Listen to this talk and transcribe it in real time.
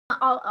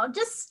I'll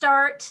just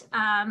start,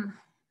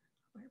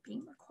 we're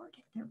being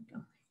recorded, there we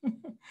go.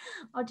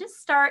 I'll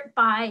just start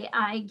by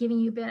giving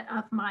you a bit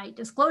of my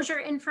disclosure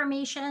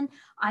information.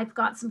 I've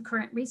got some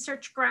current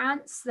research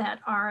grants that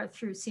are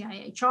through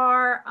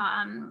CIHR,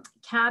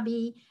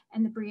 CABI,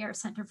 and the Briere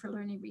Center for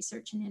Learning,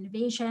 Research, and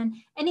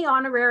Innovation. Any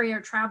honorary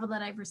or travel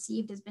that I've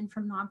received has been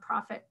from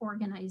nonprofit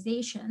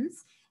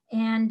organizations.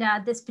 And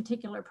this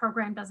particular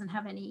program doesn't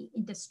have any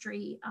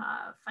industry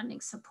funding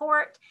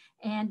support.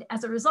 And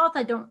as a result,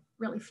 I don't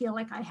really feel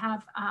like I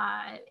have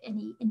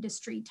any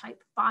industry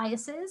type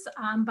biases,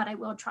 but I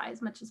will try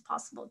as much as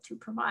possible to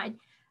provide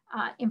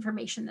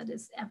information that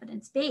is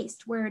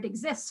evidence-based where it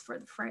exists for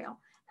the frail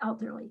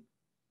elderly.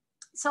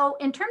 So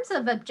in terms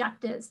of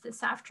objectives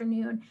this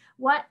afternoon,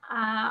 what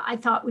I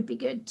thought would be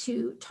good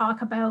to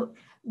talk about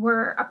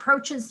were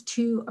approaches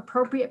to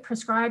appropriate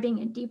prescribing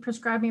and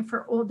deprescribing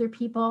for older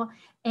people,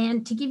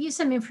 and to give you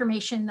some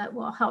information that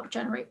will help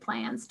generate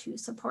plans to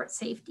support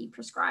safe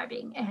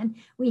deprescribing. And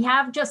we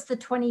have just the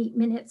 20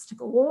 minutes to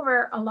go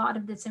over a lot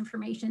of this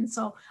information.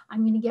 So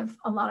I'm going to give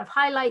a lot of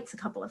highlights, a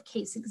couple of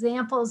case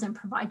examples, and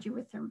provide you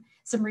with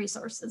some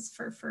resources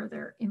for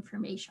further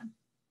information.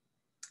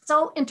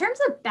 So in terms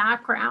of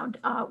background,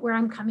 where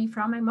I'm coming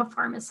from, I'm a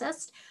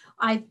pharmacist.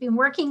 I've been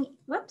working,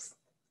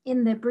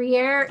 in the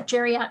Briere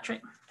Geriatric,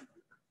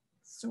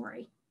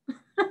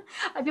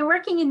 I've been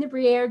working in the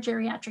Briere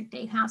Geriatric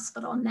Day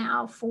Hospital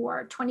now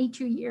for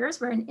 22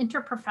 years. We're an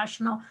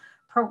interprofessional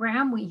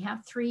program. We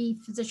have 3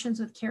 physicians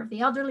with care of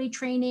the elderly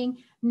training,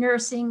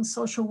 nursing,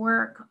 social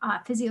work,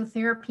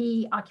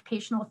 physiotherapy,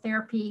 occupational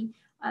therapy,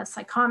 a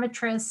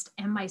psychometrist,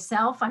 and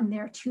myself. I'm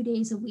there 2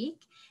 days a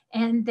week.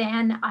 And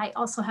then I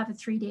also have a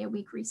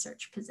 3-day-a-week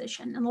research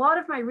position. And a lot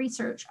of my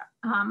research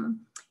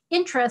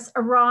interests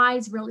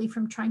arise really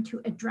from trying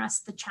to address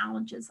the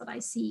challenges that I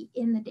see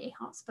in the day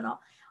hospital.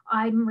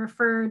 I'm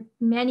referred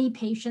many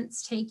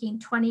patients taking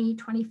 20,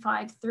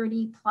 25,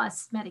 30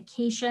 plus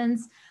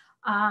medications.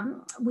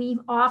 We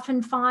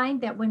often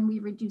find that when we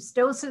reduce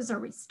doses or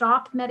we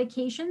stop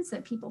medications,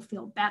 that people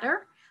feel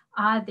better.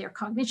 Their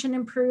cognition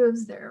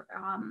improves, their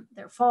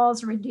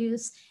falls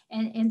reduce.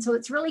 And so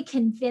it's really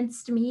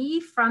convinced me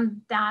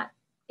from that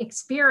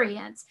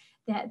experience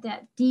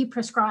that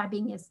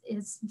deprescribing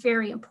is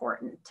very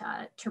important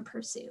to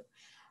pursue.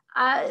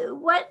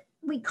 What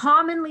we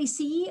commonly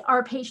see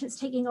are patients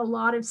taking a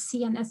lot of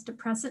CNS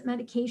depressant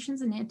medications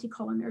and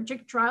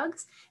anticholinergic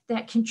drugs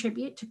that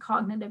contribute to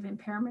cognitive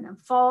impairment and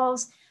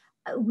falls.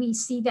 We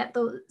see that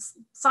those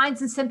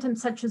signs and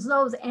symptoms such as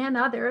those and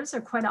others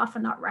are quite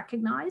often not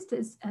recognized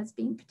as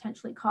being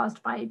potentially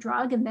caused by a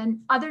drug. And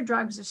then other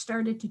drugs are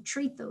started to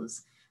treat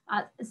those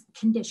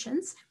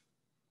conditions.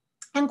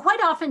 And quite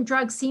often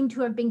drugs seem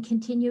to have been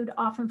continued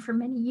often for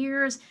many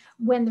years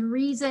when the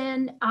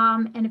reason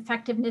and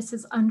effectiveness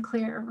is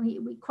unclear.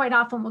 We quite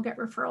often will get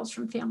referrals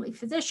from family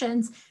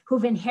physicians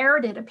who've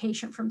inherited a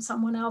patient from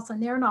someone else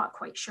and they're not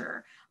quite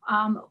sure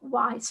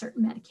why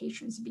certain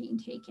medications are being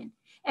taken.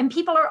 And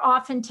people are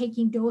often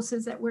taking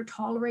doses that were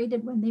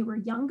tolerated when they were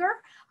younger,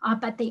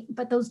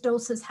 but those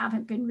doses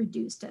haven't been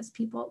reduced as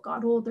people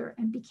got older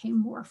and became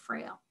more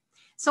frail.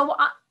 So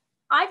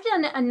I've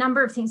done a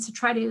number of things to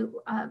try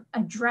to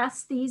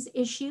address these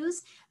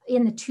issues.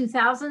 In the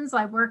 2000s,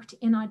 I worked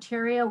in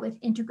Ontario with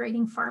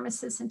integrating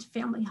pharmacists into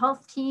family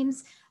health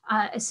teams,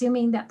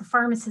 assuming that the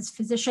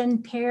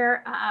pharmacist-physician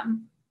pair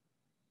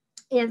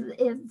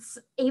is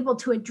able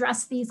to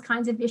address these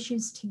kinds of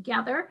issues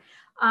together.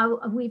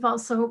 We've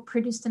also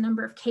produced a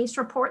number of case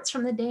reports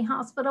from the day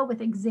hospital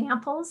with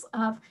examples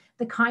of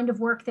the kind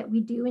of work that we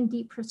do in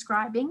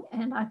deprescribing,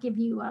 and I'll give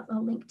you a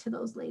link to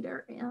those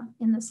later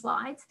in the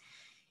slides.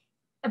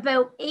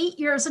 About 8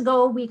 years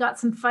ago, we got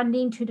some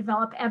funding to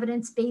develop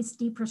evidence-based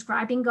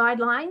deprescribing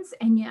guidelines,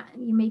 and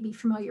you may be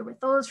familiar with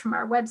those from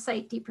our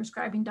website,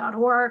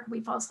 deprescribing.org.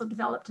 We've also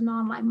developed an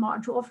online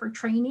module for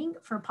training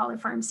for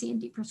polypharmacy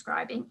and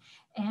deprescribing,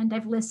 and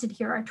I've listed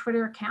here our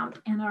Twitter account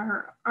and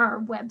our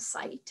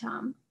website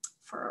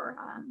for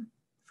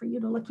you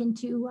to look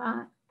into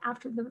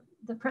after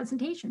the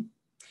presentation.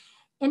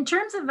 In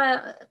terms of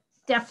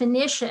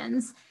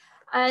definitions,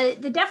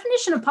 the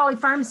definition of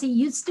polypharmacy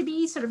used to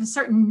be sort of a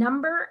certain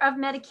number of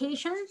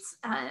medications.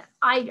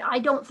 I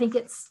don't think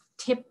it's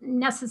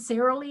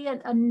necessarily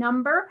a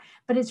number,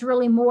 but it's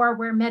really more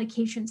where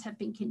medications have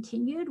been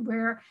continued,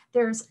 where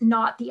there's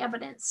not the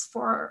evidence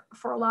for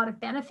a lot of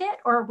benefit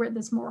or where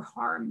there's more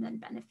harm than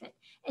benefit.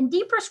 And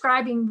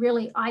deprescribing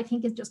really, I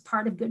think, is just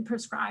part of good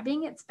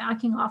prescribing. It's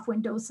backing off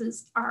when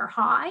doses are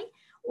high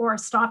or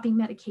stopping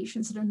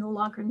medications that are no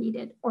longer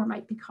needed or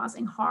might be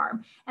causing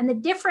harm. And the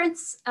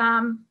difference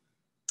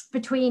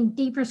between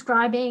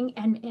deprescribing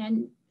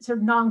and sort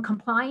of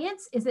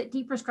non-compliance is that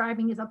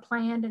deprescribing is a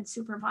planned and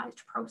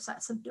supervised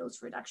process of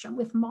dose reduction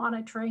with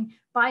monitoring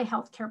by a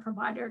healthcare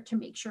provider to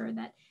make sure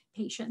that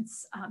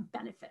patients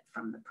benefit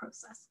from the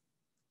process.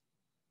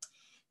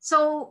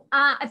 So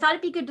I thought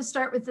it'd be good to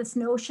start with this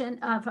notion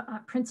of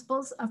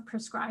principles of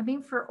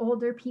prescribing for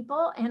older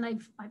people. And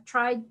I've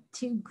tried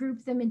to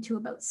group them into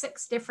about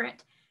 6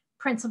 different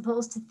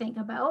principles to think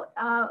about.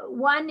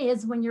 One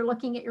is when you're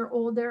looking at your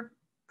older,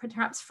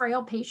 perhaps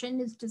frail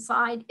patient, is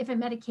decide if a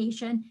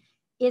medication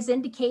is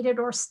indicated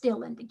or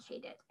still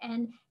indicated.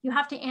 And you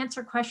have to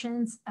answer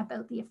questions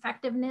about the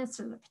effectiveness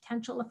or the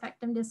potential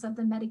effectiveness of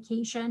the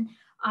medication,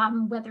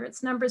 whether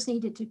it's numbers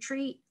needed to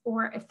treat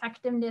or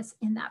effectiveness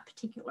in that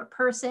particular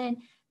person.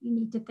 You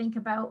need to think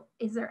about,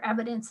 is there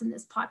evidence in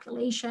this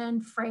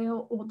population,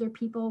 frail, older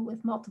people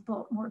with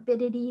multiple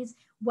morbidities?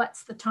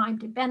 What's the time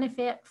to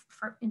benefit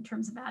in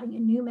terms of adding a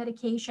new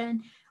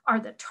medication?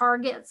 Are the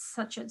targets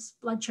such as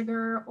blood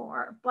sugar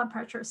or blood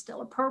pressure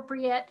still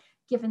appropriate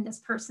given this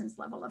person's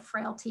level of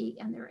frailty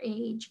and their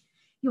age?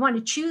 You want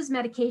to choose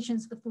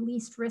medications with the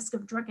least risk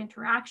of drug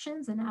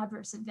interactions and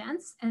adverse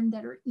events and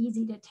that are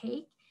easy to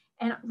take.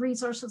 And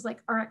resources like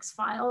RX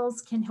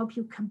files can help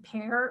you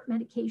compare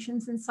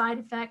medications and side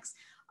effects.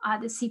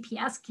 The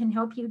CPS can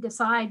help you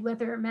decide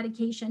whether a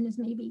medication is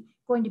maybe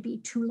going to be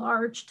too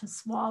large to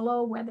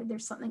swallow, whether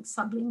there's something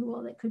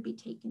sublingual that could be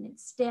taken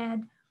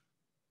instead.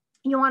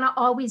 You want to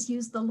always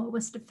use the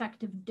lowest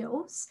effective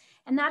dose.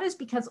 And that is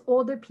because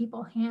older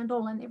people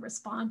handle and they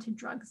respond to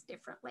drugs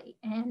differently.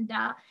 And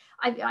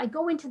I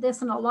go into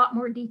this in a lot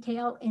more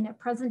detail in a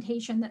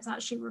presentation that's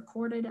actually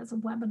recorded as a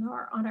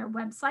webinar on our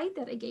website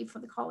that I gave for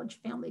the College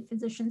of Family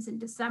Physicians in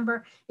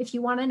December. If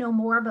you want to know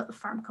more about the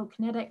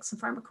pharmacokinetics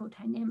and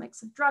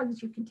pharmacodynamics of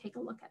drugs, you can take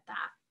a look at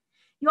that.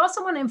 You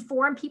also want to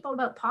inform people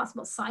about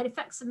possible side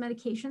effects of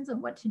medications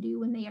and what to do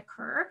when they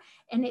occur.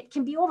 And it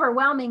can be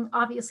overwhelming,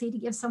 obviously, to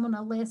give someone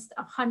a list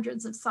of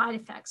hundreds of side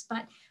effects,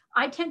 but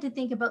I tend to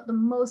think about the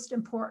most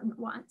important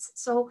ones.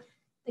 So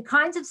the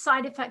kinds of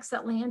side effects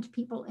that land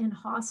people in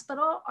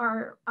hospital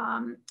are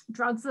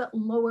drugs that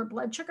lower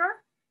blood sugar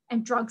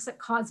and drugs that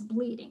cause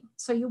bleeding.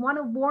 So you want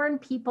to warn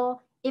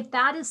people if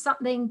that is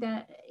something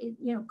that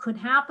could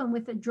happen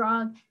with a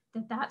drug,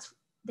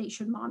 they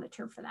should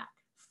monitor for that.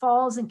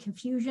 Falls and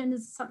confusion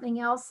is something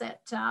else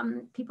that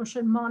people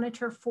should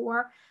monitor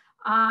for,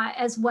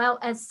 as well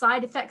as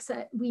side effects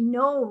that we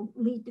know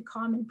lead to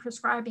common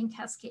prescribing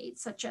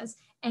cascades, such as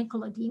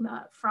ankle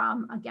edema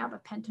from a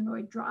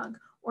gabapentinoid drug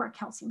or a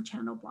calcium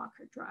channel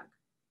blocker drug.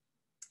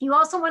 You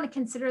also want to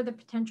consider the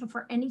potential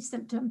for any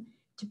symptom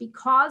to be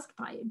caused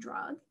by a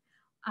drug,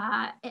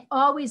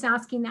 always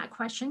asking that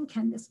question,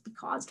 can this be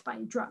caused by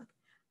a drug?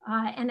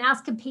 And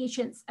asking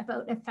patients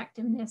about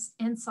effectiveness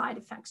and side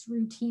effects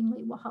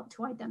routinely will help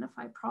to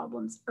identify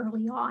problems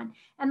early on.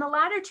 And the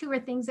latter two are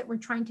things that we're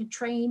trying to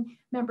train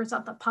members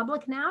of the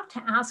public now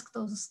to ask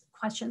those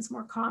questions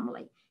more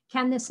commonly.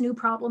 Can this new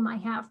problem I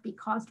have be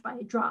caused by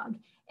a drug?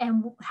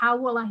 And how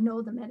will I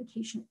know the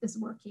medication is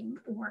working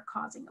or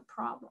causing a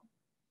problem?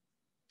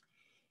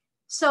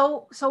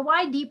 So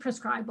why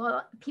deprescribe?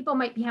 Well, people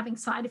might be having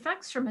side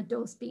effects from a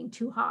dose being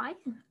too high.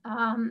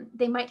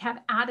 They might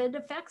have added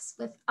effects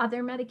with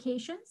other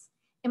medications.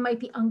 It might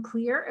be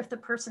unclear if the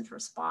person's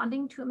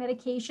responding to a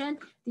medication.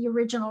 The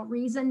original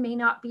reason may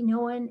not be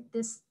known.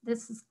 This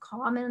is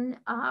common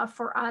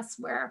for us,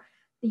 where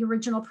the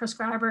original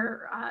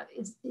prescriber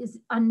is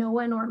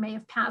unknown or may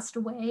have passed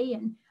away,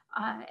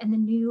 and the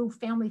new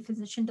family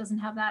physician doesn't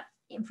have that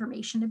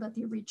information about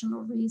the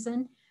original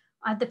reason.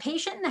 The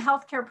patient and the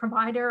healthcare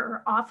provider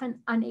are often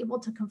unable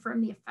to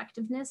confirm the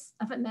effectiveness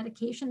of a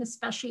medication,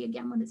 especially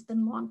again when it's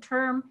been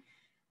long-term.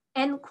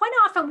 And quite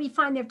often we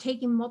find they're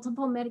taking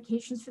multiple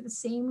medications for the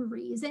same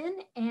reason,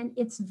 and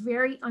it's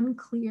very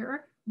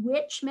unclear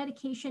which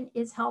medication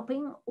is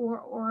helping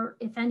or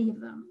if any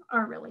of them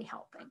are really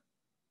helping.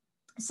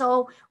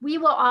 So we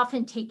will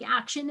often take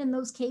action in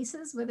those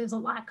cases where there's a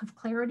lack of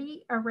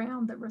clarity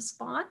around the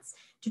response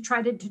to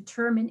try to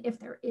determine if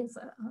there is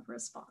a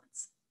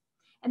response.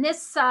 And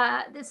this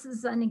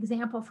is an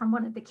example from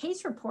one of the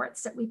case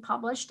reports that we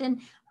published.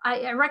 And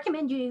I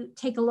recommend you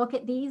take a look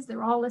at these.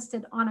 They're all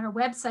listed on our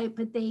website,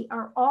 but they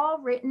are all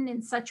written in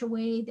such a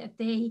way that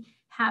they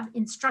have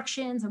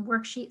instructions and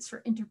worksheets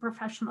for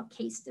interprofessional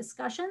case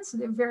discussions. So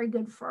they're very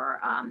good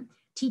for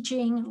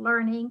teaching and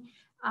learning.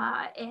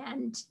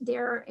 And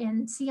they're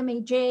in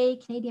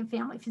CMAJ, Canadian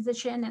Family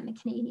Physician, and the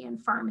Canadian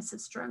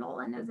Pharmacist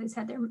Journal. And as I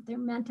said, they're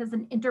meant as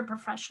an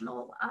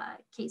interprofessional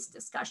case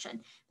discussion.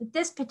 But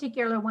this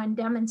particular one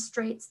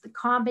demonstrates the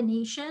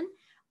combination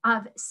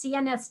of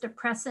CNS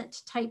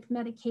depressant type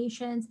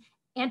medications,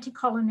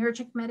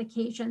 anticholinergic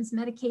medications,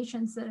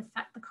 medications that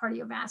affect the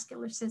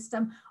cardiovascular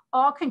system,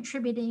 all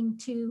contributing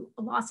to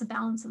a loss of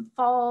balance and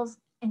falls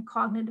and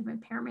cognitive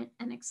impairment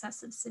and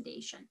excessive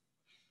sedation.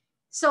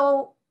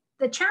 So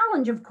the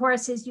challenge, of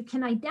course, is you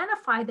can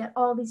identify that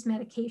all these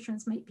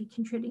medications might be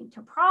contributing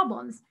to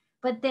problems,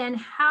 but then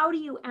how do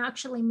you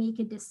actually make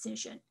a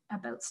decision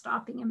about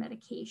stopping a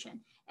medication?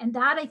 And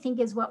that, I think,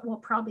 is what we'll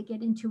probably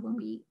get into when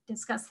we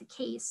discuss the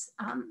case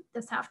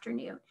this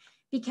afternoon.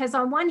 Because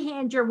on one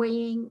hand, you're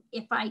weighing,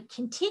 if I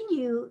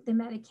continue the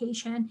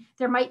medication,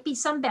 there might be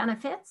some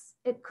benefits.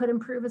 It could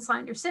improve a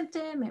sign or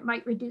symptom. It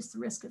might reduce the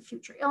risk of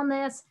future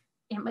illness.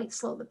 It might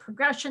slow the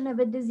progression of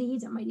a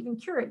disease. It might even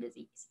cure a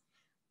disease.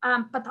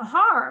 But the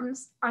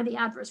harms are the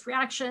adverse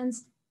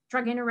reactions,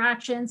 drug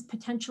interactions,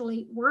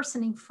 potentially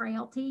worsening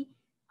frailty,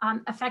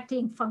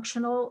 affecting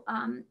functional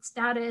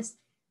status.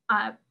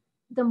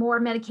 The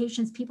more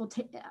medications people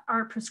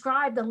are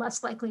prescribed, the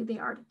less likely they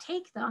are to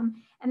take them.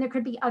 And there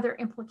could be other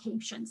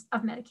implications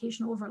of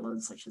medication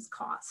overload, such as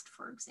cost,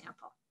 for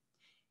example.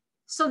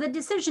 So the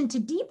decision to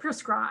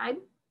deprescribe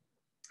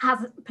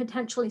has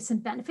potentially some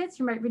benefits.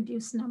 You might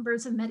reduce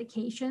numbers of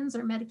medications,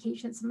 or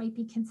medications that might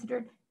be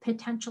considered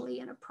potentially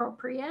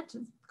inappropriate,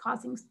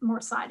 causing more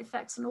side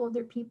effects in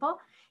older people.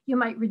 You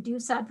might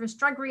reduce adverse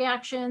drug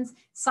reactions.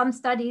 Some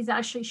studies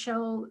actually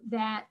show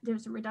that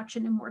there's a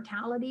reduction in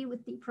mortality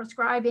with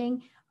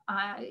deprescribing.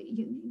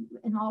 You,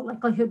 in all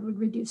likelihood, would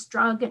reduce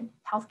drug and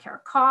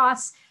healthcare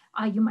costs.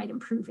 You might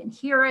improve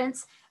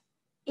adherence.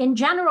 In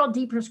general,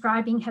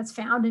 deprescribing has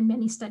found in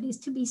many studies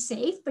to be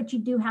safe, but you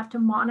do have to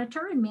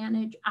monitor and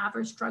manage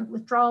adverse drug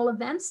withdrawal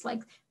events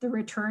like the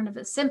return of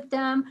a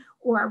symptom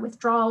or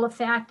withdrawal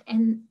effect,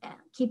 and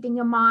keeping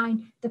in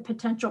mind the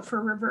potential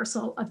for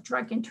reversal of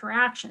drug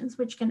interactions,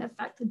 which can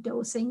affect the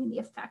dosing and the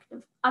effect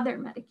of other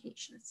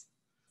medications.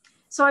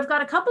 So I've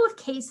got a couple of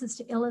cases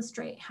to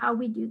illustrate how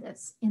we do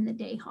this in the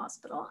day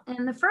hospital.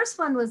 And the first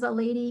one was a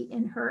lady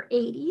in her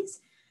 80s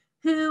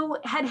who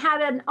had had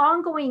an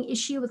ongoing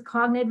issue with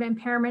cognitive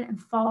impairment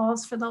and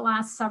falls for the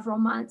last several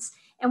months.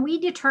 And we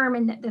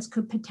determined that this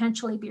could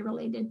potentially be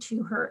related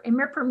to her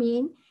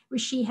imipramine,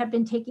 which she had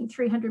been taking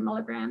 300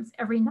 milligrams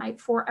every night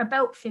for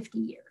about 50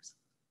 years.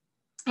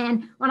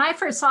 And when I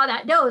first saw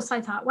that dose, I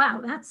thought, wow,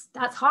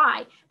 that's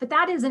high. But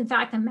that is in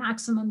fact a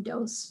maximum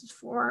dose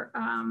for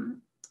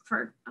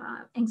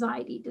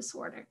anxiety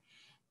disorder.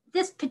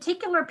 This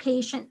particular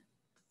patient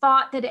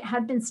thought that it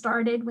had been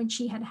started when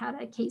she had had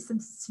a case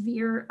of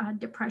severe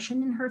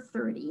depression in her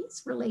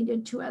 30s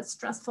related to a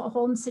stressful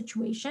home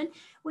situation,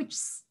 which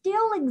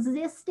still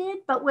existed,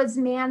 but was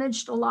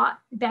managed a lot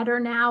better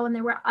now. And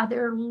there were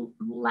other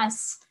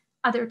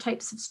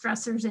types of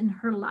stressors in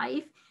her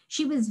life.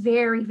 She was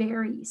very,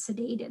 very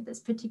sedated,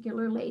 this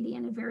particular lady,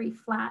 in a very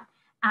flat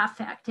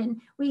affect. And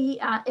we,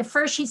 at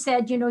first she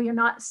said, you know, you're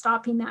not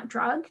stopping that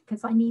drug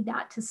because I need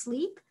that to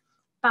sleep.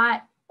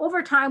 But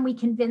over time, we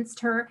convinced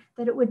her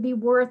that it would be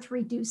worth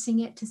reducing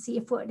it to see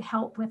if it would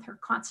help with her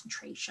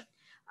concentration.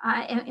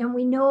 And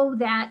we know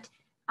that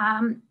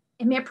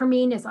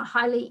imipramine is a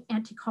highly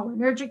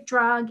anticholinergic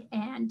drug,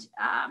 and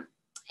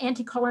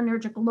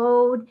anticholinergic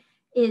load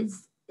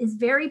is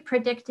very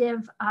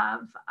predictive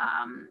of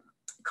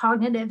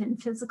cognitive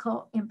and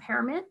physical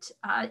impairment.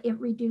 It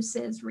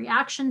reduces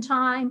reaction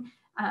time,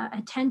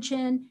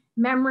 attention,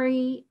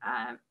 memory,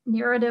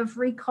 narrative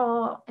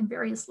recall, and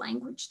various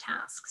language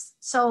tasks.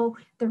 So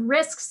the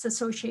risks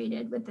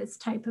associated with this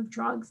type of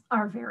drugs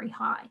are very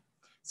high.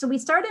 So we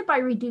started by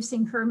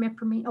reducing her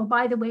imipramine. Oh,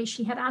 by the way,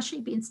 she had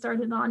actually been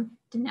started on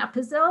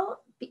donepezil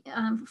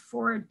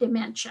for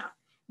dementia,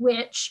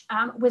 which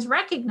was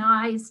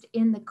recognized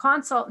in the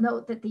consult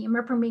note that the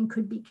imipramine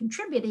could be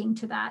contributing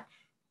to that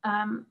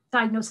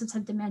diagnosis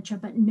of dementia,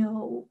 but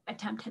no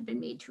attempt had been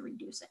made to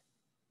reduce it.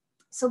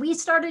 So we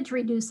started to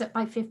reduce it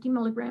by 50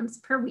 milligrams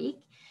per week,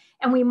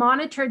 and we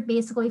monitored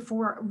basically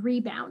for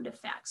rebound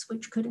effects,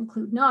 which could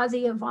include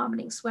nausea,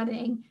 vomiting,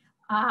 sweating,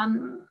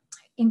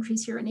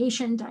 increased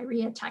urination,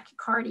 diarrhea,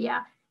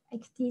 tachycardia,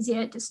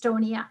 akathisia,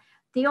 dystonia.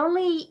 The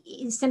only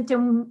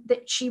symptom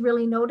that she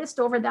really noticed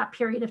over that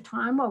period of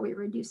time while we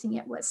were reducing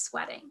it was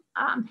sweating.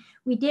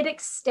 We did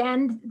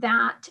extend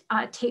that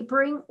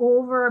tapering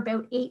over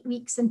about 8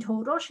 weeks in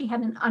total. She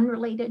had an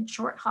unrelated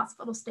short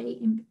hospital stay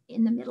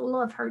in the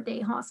middle of her day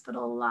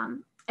hospital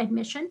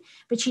admission,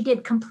 but she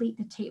did complete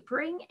the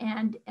tapering,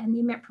 and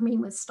the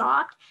imipramine was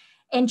stopped.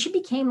 And she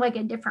became like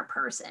a different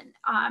person.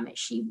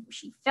 She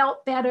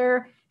felt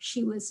better.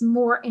 She was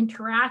more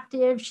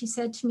interactive. She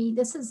said to me,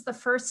 this is the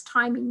first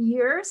time in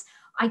years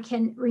I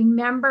can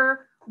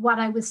remember what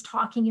I was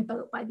talking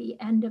about by the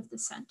end of the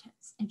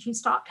sentence. And she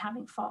stopped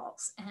having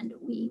falls. And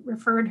we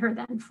referred her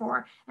then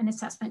for an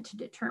assessment to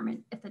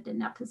determine if the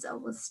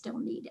donepezil was still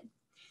needed.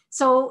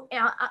 So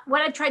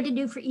what I tried to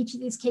do for each of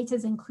these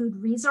cases include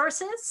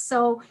resources.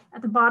 So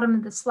at the bottom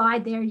of the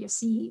slide there, you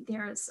see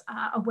there's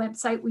a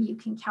website where you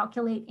can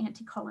calculate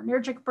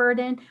anticholinergic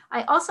burden.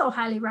 I also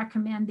highly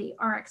recommend the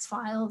RX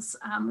Files,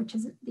 which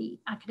is the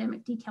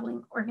academic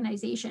detailing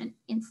organization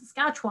in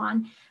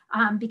Saskatchewan,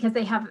 because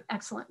they have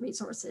excellent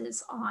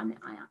resources on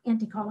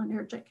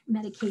anticholinergic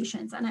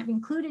medications. And I've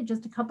included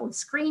just a couple of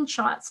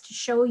screenshots to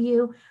show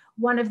you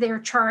one of their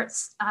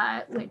charts,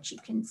 which you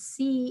can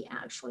see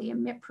actually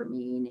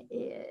imipramine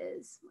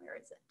is, where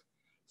is it?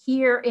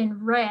 Here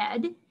in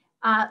red,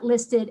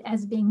 listed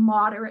as being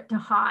moderate to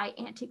high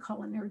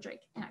anticholinergic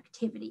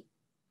activity.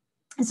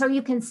 And so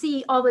you can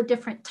see all the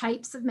different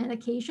types of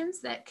medications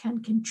that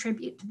can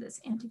contribute to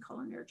this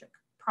anticholinergic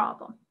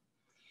problem.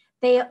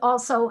 They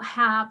also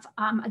have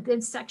a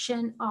good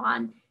section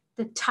on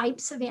the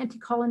types of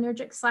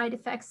anticholinergic side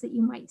effects that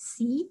you might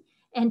see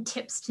and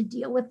tips to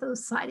deal with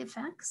those side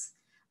effects.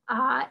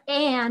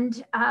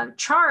 And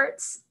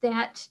charts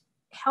that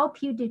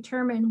help you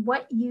determine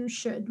what you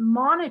should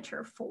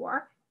monitor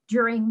for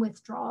during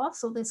withdrawal.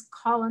 So this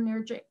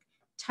cholinergic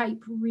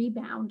type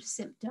rebound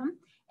symptom,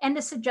 and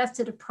a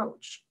suggested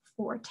approach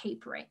for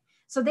tapering.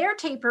 So their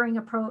tapering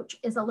approach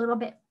is a little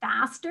bit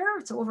faster.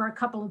 It's over a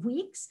couple of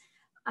weeks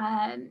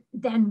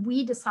than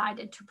we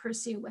decided to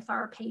pursue with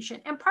our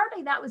patient. And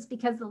partly that was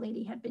because the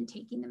lady had been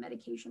taking the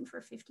medication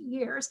for 50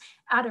 years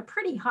at a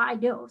pretty high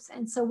dose.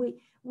 And so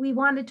we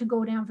wanted to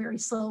go down very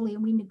slowly,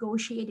 and we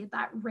negotiated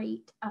that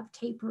rate of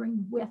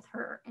tapering with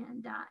her,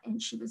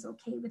 and she was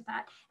okay with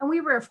that. And we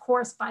were, of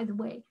course, by the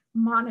way,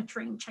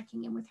 monitoring,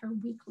 checking in with her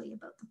weekly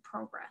about the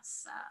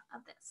progress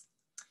of this.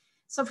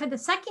 So for the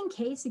second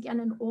case, again,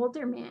 an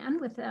older man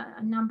with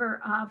a number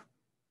of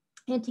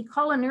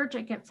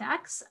anticholinergic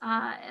effects,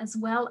 as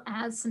well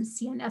as some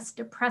CNS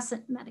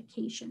depressant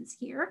medications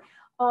here,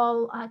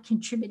 all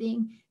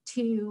contributing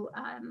to,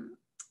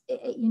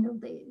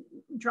 the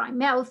dry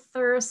mouth,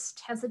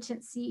 thirst,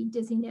 hesitancy,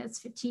 dizziness,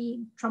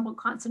 fatigue, trouble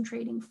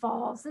concentrating,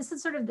 falls. This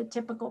is sort of the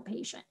typical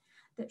patient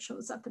that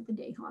shows up at the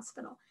day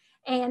hospital.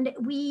 And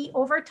we,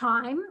 over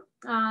time,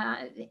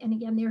 and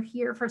again, they're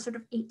here for sort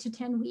of 8 to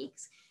 10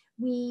 weeks,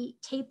 we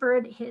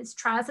tapered his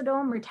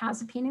trazodone,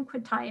 mirtazapine, and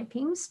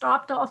quetiapine,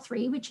 stopped all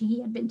three, which he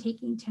had been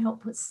taking to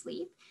help with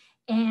sleep.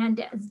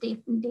 And as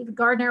David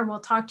Gardner will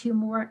talk to you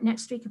more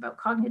next week about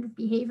cognitive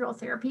behavioral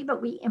therapy,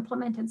 but we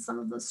implemented some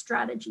of those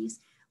strategies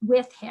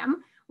with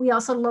him. We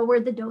also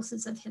lowered the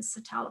doses of his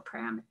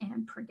citalopram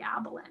and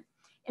pregabalin.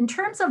 In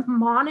terms of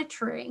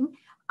monitoring,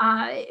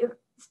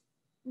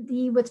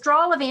 the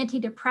withdrawal of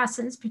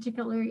antidepressants,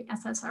 particularly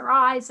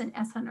SSRIs and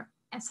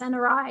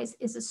SNRIs,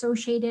 is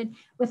associated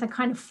with a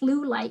kind of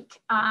flu-like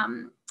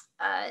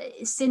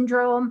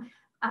syndrome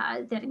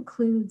that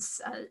includes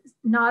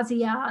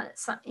nausea,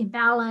 some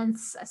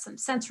imbalance, some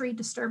sensory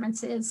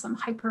disturbances, some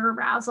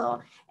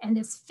hyperarousal, and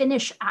this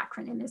FINISH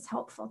acronym is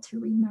helpful to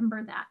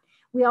remember that.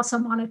 We also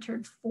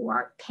monitored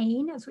for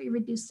pain as we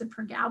reduced the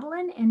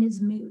pregabalin, and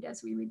his mood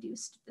as we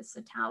reduced the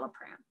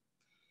citalopram.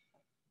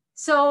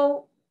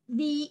 So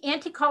the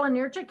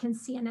anticholinergic and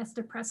CNS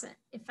depressant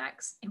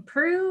effects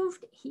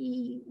improved.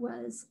 He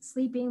was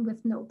sleeping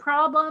with no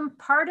problem.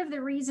 Part of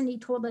the reason he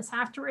told us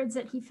afterwards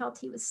that he felt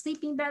he was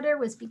sleeping better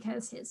was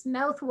because his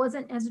mouth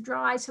wasn't as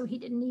dry, so he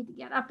didn't need to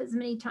get up as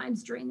many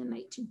times during the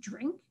night to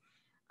drink.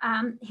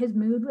 His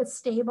mood was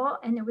stable,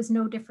 and there was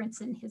no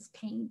difference in his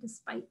pain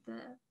despite the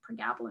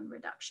pregabalin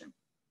reduction.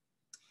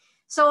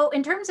 So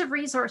in terms of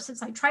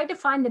resources, I tried to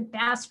find the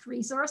best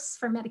resource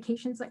for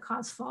medications that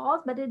cause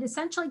falls, but it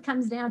essentially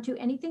comes down to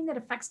anything that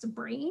affects the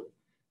brain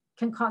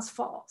can cause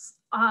falls.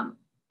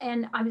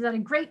 And I was at a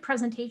great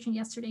presentation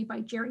yesterday by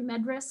Jerry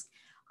Medrisk.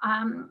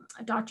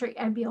 Dr.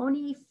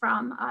 Albioni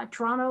from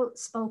Toronto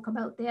spoke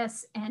about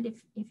this. And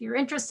if you're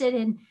interested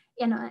in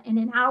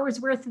an hour's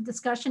worth of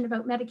discussion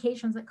about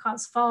medications that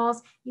cause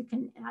falls, you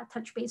can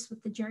touch base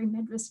with the Jerry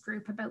Medrisk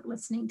group about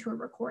listening to a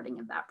recording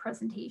of that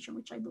presentation,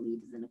 which I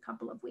believe is in a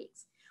couple of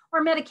weeks.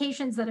 Or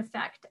medications that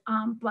affect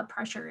blood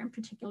pressure, in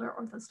particular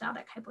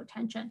orthostatic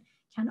hypotension,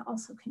 can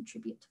also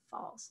contribute to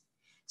falls.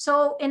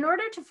 So in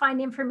order to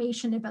find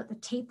information about the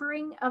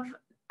tapering of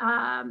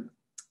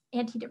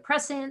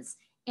antidepressants,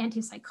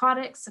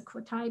 antipsychotics, the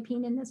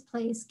quetiapine in this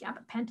place,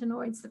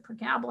 gabapentinoids, the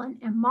pregabalin,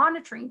 and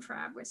monitoring for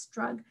at-risk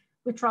drug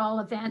withdrawal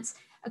events,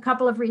 a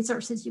couple of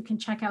resources you can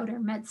check out are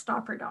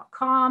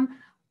medstopper.com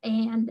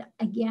and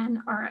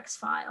again, RX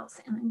Files.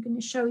 And I'm going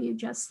to show you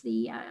just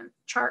the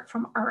chart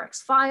from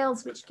RX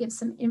Files, which gives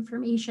some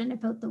information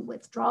about the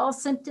withdrawal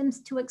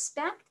symptoms to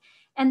expect,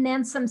 and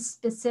then some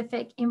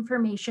specific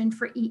information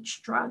for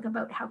each drug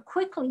about how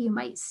quickly you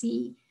might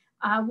see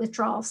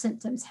withdrawal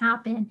symptoms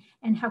happen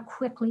and how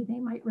quickly they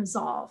might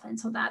resolve. And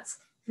so that's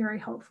very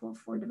helpful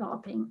for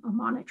developing a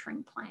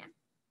monitoring plan.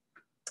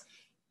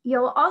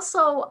 You'll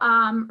also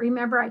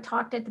remember I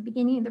talked at the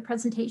beginning of the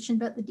presentation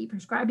about the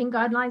deprescribing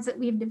guidelines that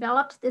we've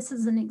developed. This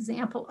is an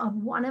example of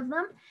one of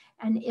them,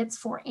 and it's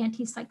for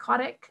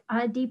antipsychotic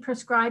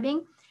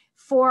deprescribing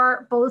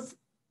for both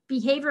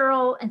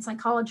behavioral and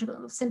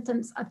psychological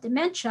symptoms of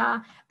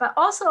dementia, but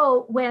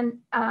also when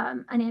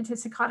an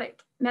antipsychotic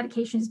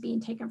medication is being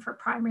taken for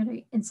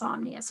primary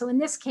insomnia. So in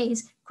this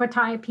case,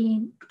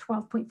 quetiapine,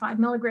 12.5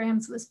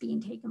 milligrams was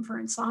being taken for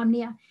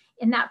insomnia.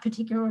 In that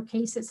particular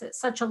case, it's at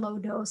such a low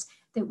dose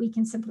that we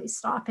can simply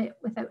stop it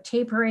without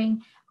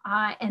tapering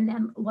and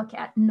then look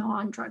at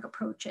non-drug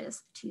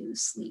approaches to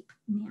sleep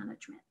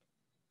management.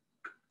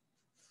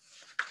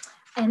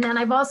 And then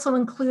I've also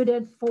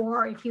included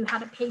for if you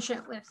had a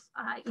patient with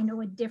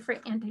a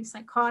different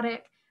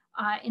antipsychotic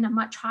in a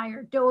much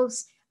higher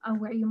dose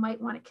where you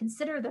might want to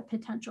consider the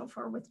potential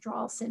for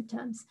withdrawal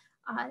symptoms,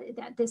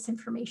 that this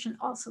information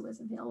also is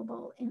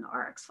available in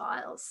RX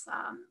Files.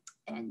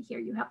 And here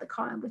you have the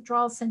common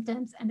withdrawal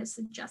symptoms and a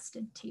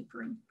suggested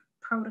tapering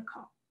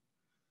protocol.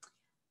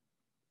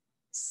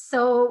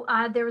 So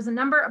there was a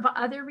number of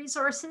other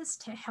resources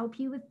to help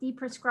you with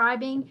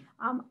deprescribing.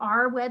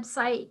 Our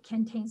website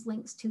contains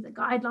links to the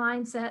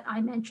guidelines that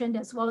I mentioned,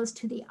 as well as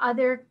to the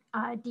other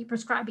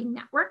deprescribing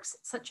networks,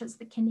 such as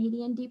the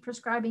Canadian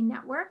Deprescribing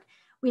Network.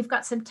 We've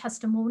got some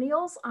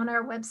testimonials on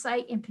our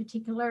website, in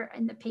particular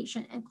in the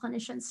patient and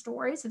clinician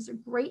stories. There's a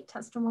great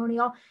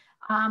testimonial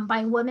by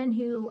a woman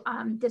who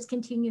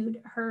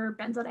discontinued her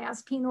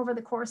benzodiazepine over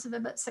the course of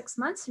about 6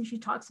 months. And she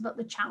talks about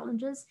the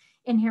challenges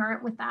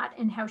inherent with that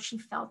and how she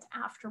felt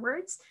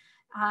afterwards.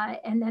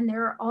 And then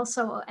there are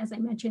also, as I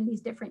mentioned,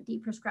 these different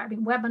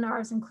deprescribing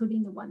webinars,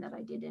 including the one that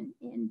I did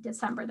in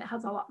December that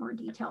has a lot more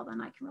detail than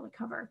I can really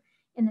cover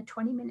in the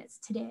 20 minutes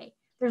today.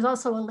 There's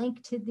also a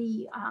link to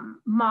the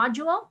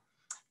module.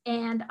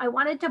 And I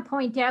wanted to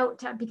point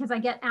out, because I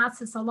get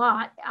asked this a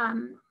lot,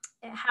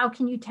 how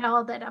can you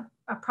tell that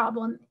a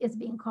problem is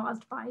being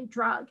caused by a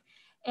drug?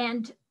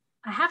 And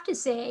I have to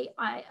say,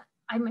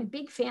 I'm a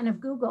big fan of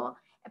Google.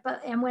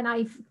 And when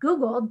I've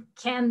Googled,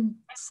 can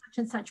such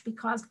and such be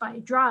caused by a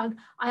drug,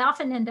 I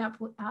often end up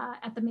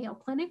at the Mayo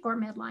Clinic or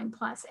Medline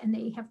Plus, and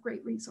they have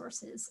great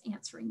resources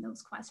answering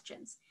those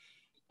questions.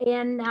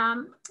 In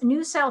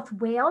New South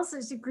Wales,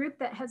 there's a group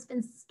that has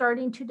been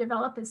starting to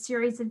develop a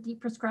series of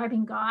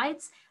deprescribing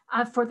guides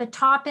for the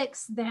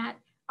topics that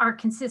are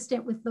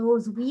consistent with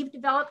those we've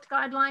developed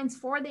guidelines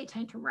for. They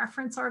tend to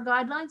reference our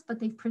guidelines, but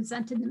they've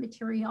presented the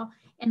material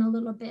in a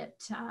little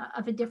bit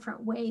of a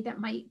different way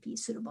that might be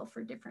suitable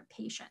for different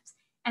patients.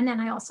 And then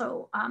I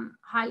also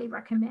highly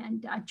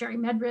recommend Jerry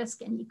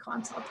Medrisk and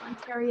eConsult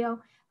Ontario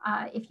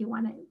if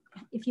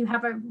you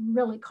have a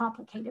really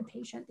complicated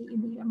patient that you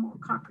need a more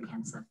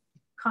comprehensive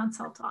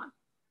consult on.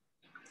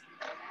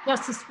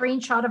 Just a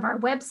screenshot of our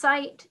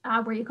website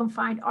where you can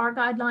find our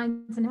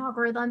guidelines and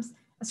algorithms,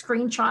 a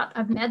screenshot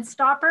of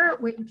MedStopper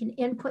where you can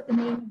input the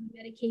name of the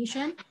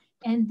medication,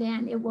 and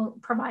then it will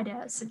provide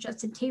a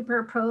suggested taper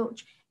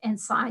approach and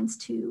signs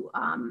to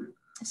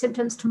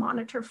symptoms to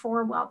monitor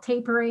for while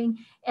tapering,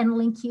 and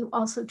link you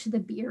also to the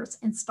BEERS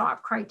and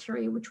STOP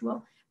criteria, which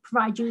will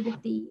provide you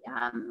with the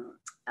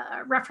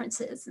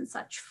references and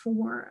such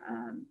for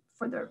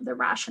the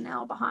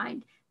rationale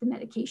behind the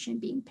medication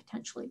being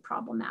potentially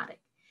problematic.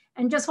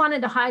 And just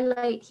wanted to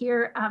highlight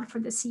here for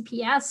the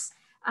CPS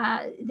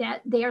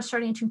that they are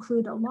starting to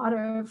include a lot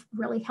of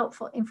really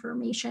helpful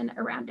information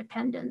around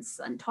dependence,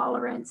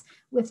 intolerance,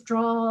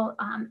 withdrawal,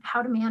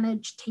 how to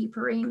manage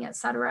tapering, et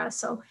cetera.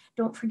 So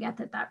don't forget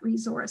that that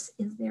resource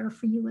is there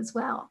for you as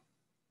well.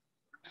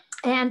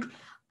 And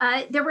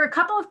there were a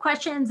couple of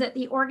questions that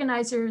the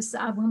organizers,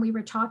 when we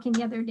were talking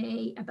the other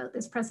day about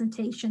this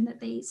presentation,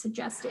 that they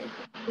suggested.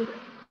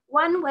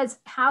 One was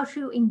how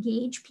to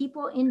engage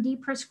people in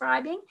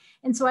deprescribing.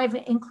 And so I've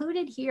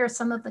included here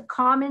some of the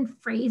common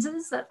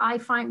phrases that I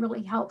find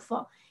really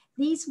helpful.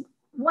 These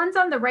ones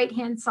on the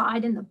right-hand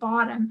side in the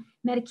bottom,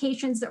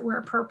 medications that were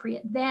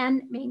appropriate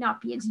then may not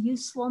be as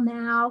useful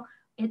now.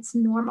 It's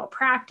normal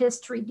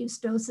practice to reduce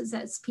doses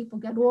as people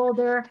get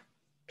older.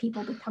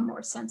 People become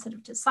more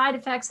sensitive to side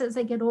effects as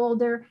they get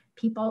older.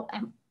 People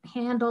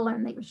handle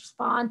and they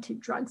respond to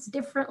drugs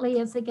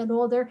differently as they get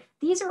older.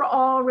 These are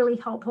all really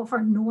helpful for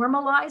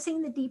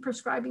normalizing the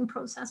deprescribing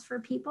process for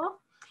people.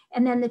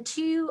 And then the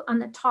two on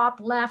the top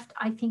left,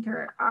 I think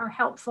are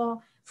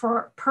helpful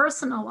for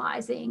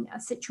personalizing a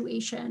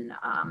situation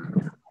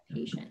for a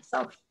patient.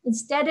 So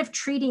instead of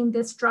treating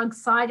this drug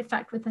side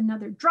effect with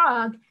another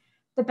drug,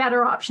 the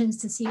better option is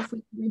to see if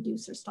we can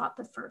reduce or stop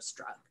the first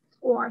drug.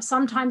 Or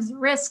sometimes the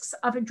risks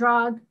of a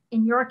drug,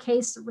 in your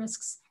case, the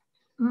risks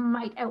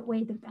might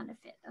outweigh the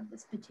benefit of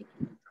this particular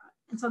drug.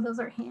 And so those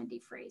are handy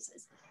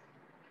phrases.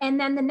 And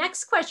then the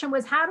next question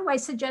was, how do I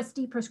suggest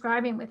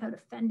deprescribing without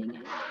offending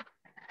anyone?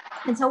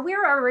 And so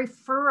we're a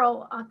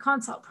referral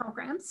consult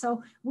program.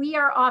 So we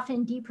are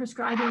often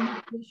deprescribing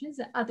medications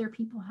that other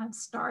people have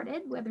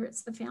started, whether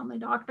it's the family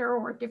doctor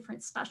or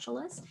different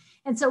specialists.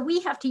 And so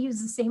we have to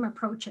use the same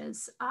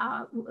approaches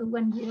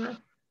when we're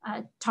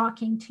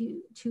talking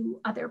to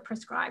other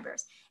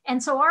prescribers.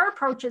 And so our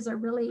approaches are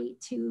really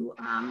to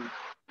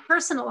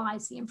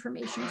personalize the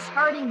information,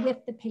 starting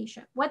with the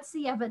patient. What's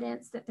the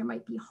evidence that there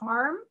might be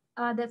harm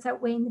that's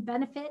outweighing the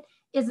benefit?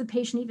 Is the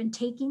patient even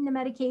taking the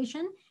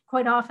medication?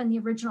 Quite often the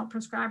original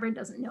prescriber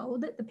doesn't know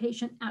that the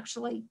patient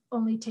actually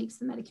only takes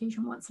the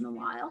medication once in a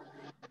while.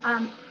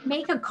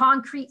 Make a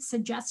concrete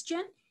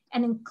suggestion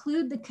and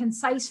include the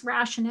concise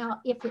rationale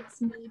if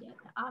it's needed.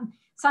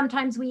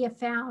 Sometimes we have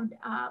found,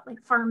 like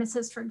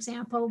pharmacists, for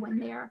example, when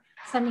they're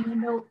sending a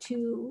note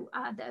to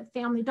the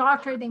family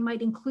doctor, they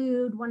might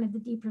include one of the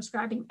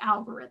deprescribing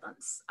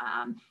algorithms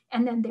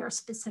and then their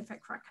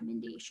specific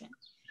recommendation.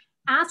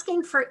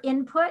 Asking for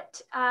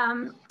input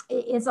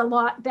is a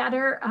lot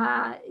better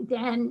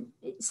than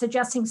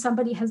suggesting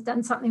somebody has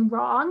done something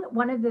wrong.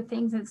 One of the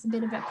things that's a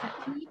bit of a pet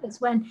peeve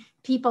is when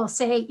people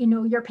say, you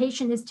know, your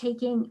patient is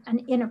taking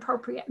an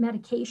inappropriate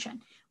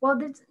medication. Well,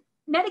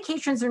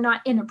 medications are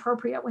not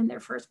inappropriate when they're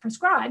first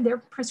prescribed. They're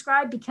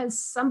prescribed because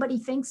somebody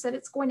thinks that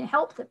it's going to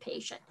help the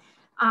patient.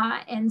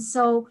 And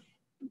so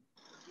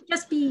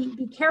just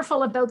be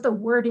careful about the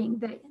wording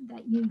that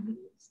you use.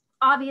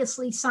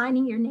 Obviously,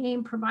 signing your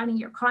name, providing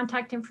your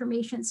contact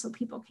information so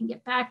people can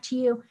get back to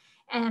you,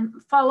 and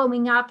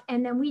following up.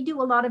 And then we do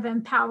a lot of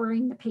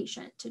empowering the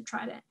patient to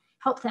try to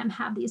help them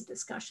have these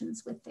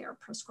discussions with their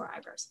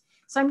prescribers.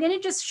 So I'm going to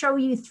just show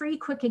you 3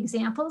 quick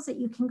examples that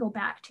you can go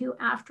back to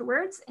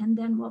afterwards, and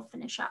then we'll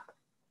finish up.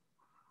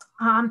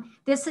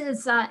 This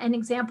is an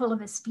example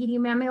of a speedy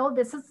memo.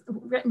 This is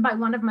written by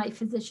one of my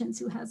physicians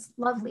who has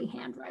lovely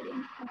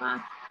handwriting.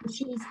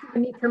 She's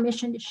given me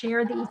permission to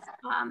share these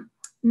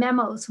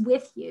memos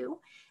with you.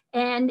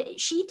 And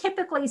she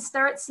typically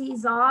starts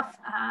these off,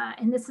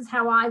 and this is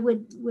how I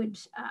would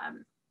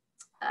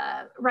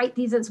write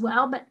these as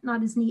well, but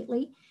not as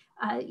neatly.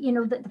 You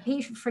know, that the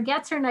patient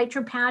forgets her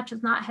nitro patch,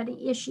 is not having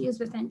issues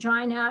with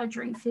angina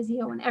during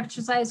physio and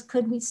exercise.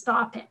 Could we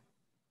stop it?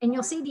 And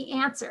you'll see the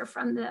answer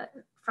from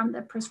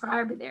the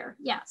prescriber there.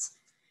 Yes.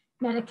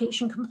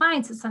 Medication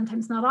compliance is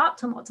sometimes not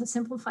optimal. To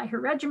simplify her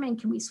regimen,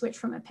 can we switch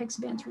from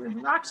apixaban to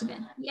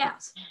rivaroxaban?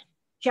 Yes.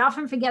 She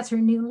often forgets her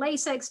noon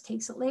Lasix,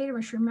 takes it later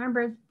when she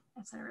remembers,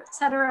 et cetera, et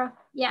cetera.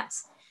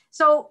 Yes.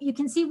 So you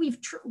can see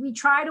we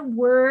try to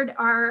word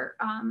our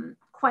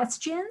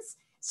questions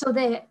so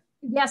that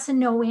yes and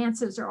no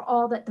answers are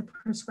all that the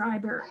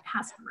prescriber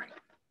has to write.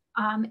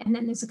 And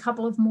then there's a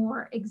couple of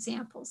more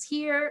examples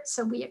here.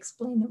 So we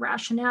explain the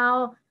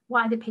rationale,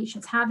 why the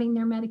patient's having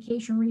their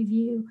medication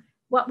review,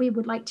 what we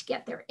would like to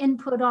get their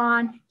input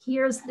on.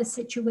 Here's the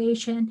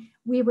situation.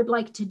 We would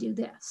like to do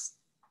this.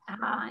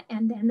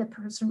 And then the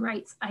person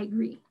writes, I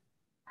agree.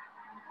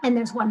 And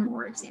there's one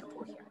more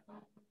example here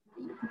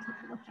that you can take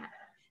a look at.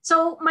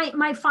 So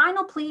my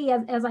final plea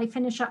as I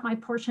finish up my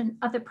portion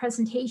of the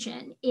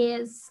presentation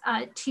is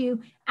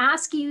to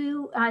ask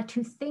you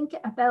to think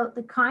about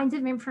the kinds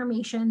of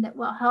information that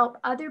will help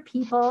other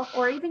people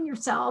or even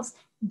yourselves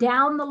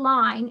down the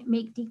line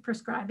make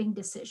deprescribing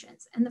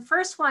decisions. And the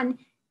first one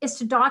is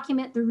to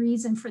document the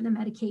reason for the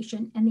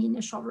medication and the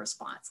initial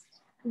response.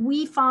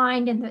 We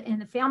find,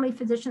 and the family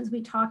physicians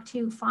we talk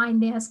to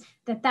find this,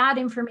 that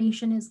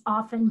information is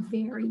often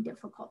very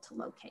difficult to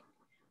locate.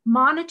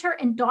 Monitor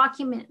and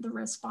document the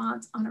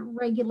response on a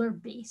regular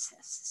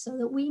basis so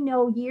that we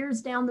know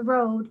years down the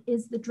road,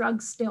 is the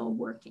drug still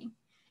working?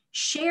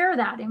 Share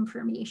that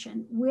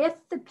information with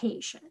the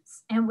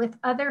patients and with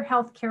other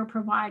healthcare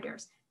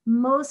providers.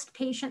 Most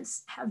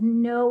patients have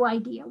no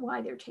idea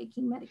why they're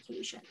taking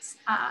medications,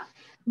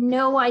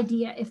 no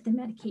idea if the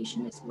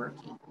medication is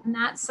working. And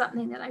that's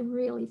something that I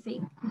really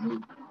think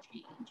needs to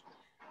change.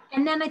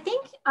 And then I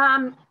think,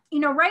 you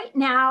know, right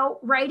now,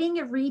 writing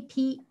a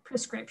repeat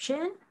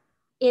prescription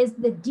is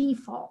the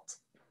default.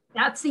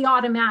 That's the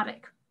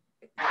automatic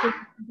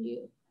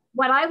view.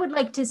 What I would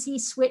like to see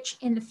switch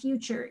in the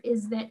future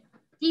is that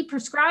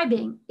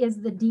deprescribing is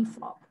the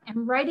default,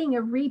 and writing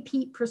a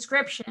repeat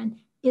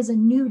prescription is a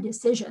new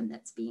decision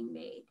that's being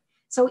made.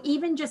 So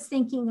even just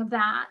thinking of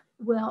that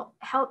will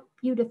help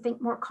you to think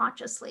more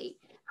consciously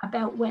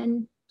about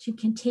when to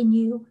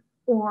continue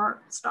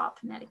or stop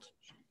medication.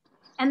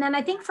 And then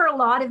I think for a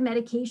lot of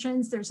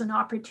medications, there's an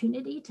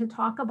opportunity to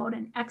talk about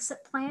an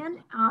exit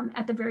plan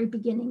at the very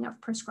beginning of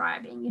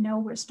prescribing. You know,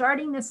 we're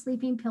starting this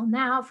sleeping pill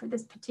now for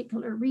this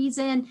particular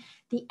reason.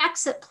 The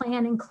exit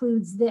plan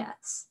includes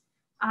this.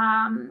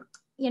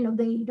 You know,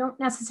 they don't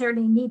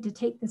necessarily need to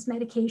take this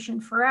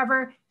medication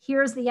forever.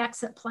 Here's the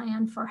exit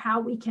plan for how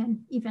we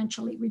can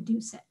eventually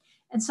reduce it.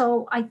 And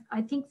so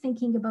I think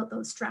thinking about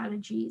those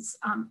strategies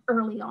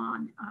early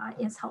on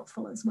is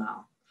helpful as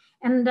well.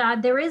 And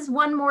there is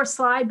one more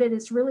slide, but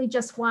it's really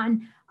just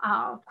one.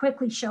 I'll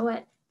quickly show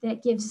it,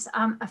 that gives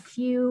a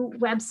few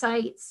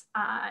websites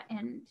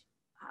and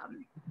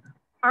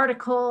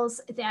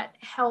articles that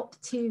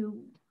help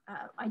to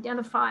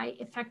identify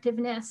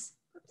effectiveness,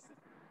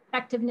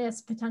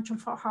 potential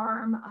for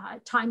harm,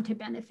 time to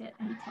benefit,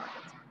 and targets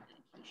for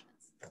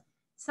medications.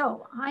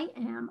 So I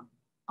am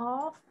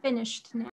all finished now.